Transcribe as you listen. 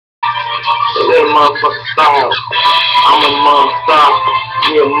Let a motherfucker style. I'm a motherfucker.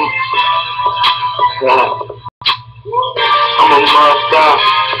 Yeah, I'm a motherfucker.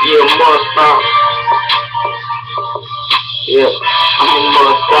 Yeah, motherfucker. Yeah, I'm a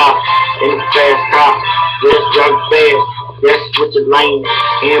motherfucker. In the fast car. Yes, drug fast. Yes, with the lane.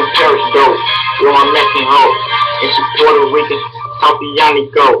 In Paris, though. Where I'm Mexican hoe. And she Puerto Rican. Tapiani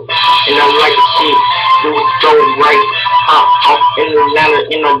go. And I like the shit. Do it so right. I'm in Atlanta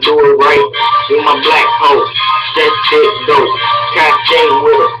and I do it right. With my black hoe. That's it, though. Costume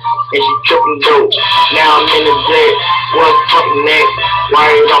with her. And she tripping dope. Now I'm in the jet. What's fucking that?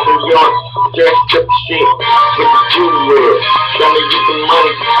 Wired off New York. Just tripping shit. With the jewelry. Trying to get the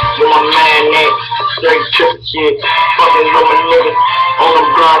money. With my man that. Straight tripping shit. Fucking with my niggas. On the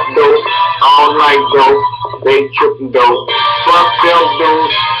block though. All night though. They tripping though. Fuck them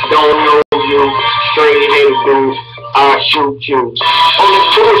dudes. Don't know you. Straight hater dudes. I'll shoot you. On the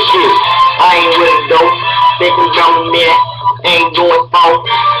bullshit. I ain't with it though. Thinking about me, man. Ain't going far.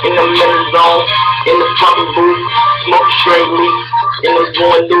 In the middle zone. In the fucking booth. Smoke straight leaf. In the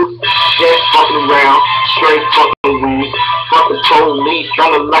going loose. Just fucking around. Straight fucking weed. Fucking police.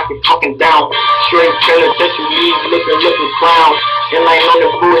 Tryna lock it fucking down. Straight penitentiary. Looking clown. And I ain't on the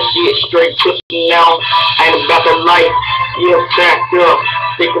bullshit. Straight pussy now. I ain't about the life. Yeah, backed up.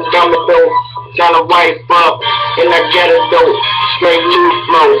 Thinking about me though. Tryna wipe up. And I get it though. Straight Louis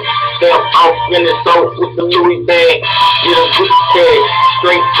flow. Step off in the soap with the Louis bag. Get a good tag.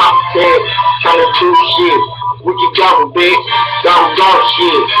 Straight top tag. Tryna do shit. What you got a bitch? Got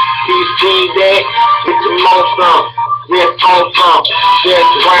shit. Do you see that? Get your mouth up. Yes, on top. Yes,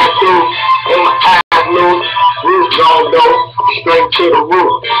 right through. And my eyes loose. Roof gone though. Straight to the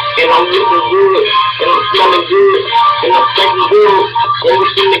roof. And I'm looking good. And I'm smelling good. And I'm thinking good. And we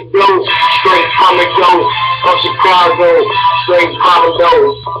in the glow. Straight from the go. From Chicago. Straight from the go.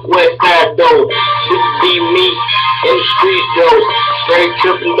 West side though. This be me. In the street though. Straight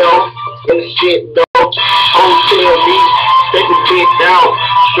tripping though. In the shit though. Hotel me. Take a bitch out.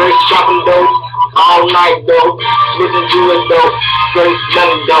 Straight shopping though. All night though. Listen to it though. Straight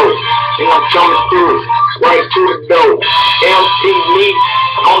smelling though. And I'm coming through. Right to the door. MC me.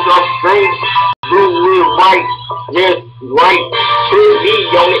 On the screen. Blue real white. Yes, right. Put me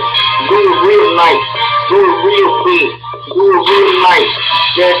on it. Do it real nice. Do it real big. Do it real nice.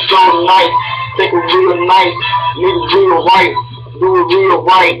 Just so nice. Take it real nice. Need it real white. Do it real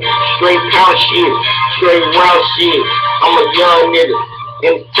white. Straight pound shit. Straight round shit. I'm a young nigga.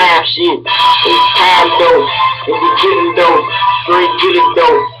 In the time shit. In the time though. And we getting though. Straight get it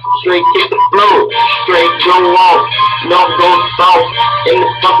though. Straight kick the flow. Straight go off. No go soft. In the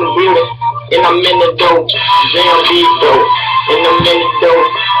fucking building. And I'm in the dough. JMB though. And I'm in the dough.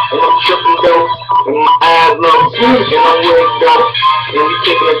 And I'm tripping though. And my eyes low. And I'm with it though. And we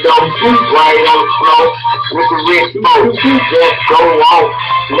kicking the dough. Right on the floor. With the red smoke. Just go off.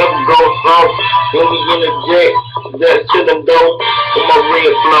 Never go soft. And we in the jet. Just chillin' though. With my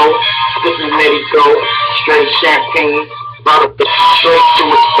red flow. This is let it go. Straight champagne. Brought up straight to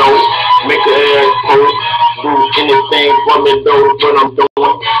it though. Make the ass pose. Do anything for me though. What I'm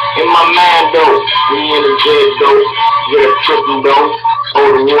doing. In my mind though. We in the jet though. Yeah, tripping though. Oh,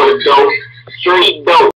 the water though. Straight though.